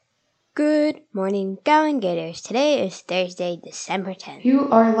Good morning, Gowan Gators. Today is Thursday, December 10th. You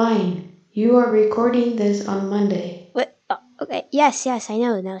are lying. You are recording this on Monday. What? Oh, okay. Yes, I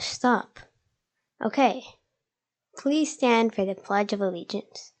know. Now stop. Okay. Please stand for the Pledge of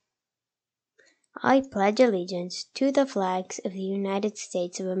Allegiance. I pledge allegiance to the flags of the United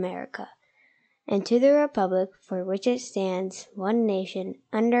States of America and to the republic for which it stands, one nation,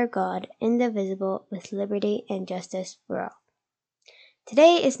 under God, indivisible, with liberty and justice for all.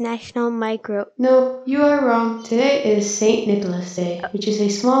 Today is National Micro... No, you are wrong. Today is St. Nicholas Day, which is a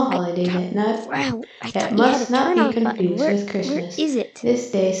small holiday I that thought you had a must not be turn-off button. confused with Where Christmas. is it?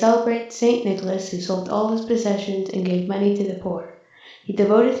 This day celebrates St. Nicholas, who sold all his possessions and gave money to the poor. He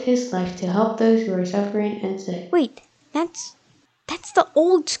devoted his life to help those who are suffering and sick. Wait, that's the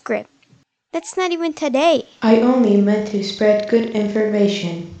old script. That's not even today. I only meant to spread good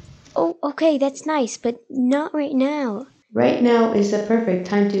information. Oh, okay, that's nice, but not right now. Right now is the perfect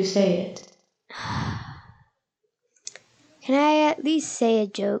time to say it. Can I at least say a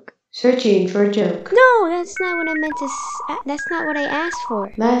joke? Searching for a joke. No, that's not what I meant to that's not what I asked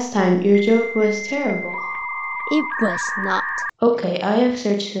for. Last time your joke was terrible. It was not. Okay, I have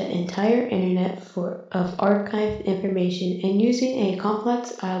searched the entire internet of archived information, and using a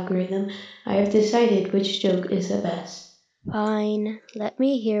complex algorithm, I have decided which joke is the best. Fine, let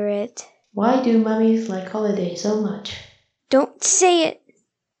me hear it. Why do mummies like holidays so much? Don't say it!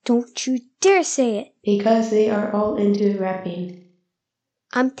 Don't you dare say it! Because they are all into rapping.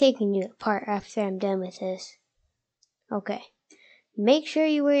 I'm taking you apart after I'm done with this. Okay. Make sure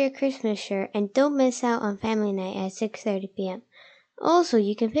you wear your Christmas shirt and don't miss out on family night at 6:30 p.m. Also,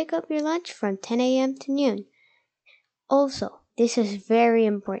 you can pick up your lunch from 10 a.m. to noon. Also, this is very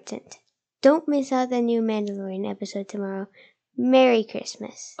important. Don't miss out the new Mandalorian episode tomorrow. Merry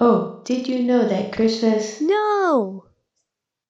Christmas. Oh, did you know that Christmas... No!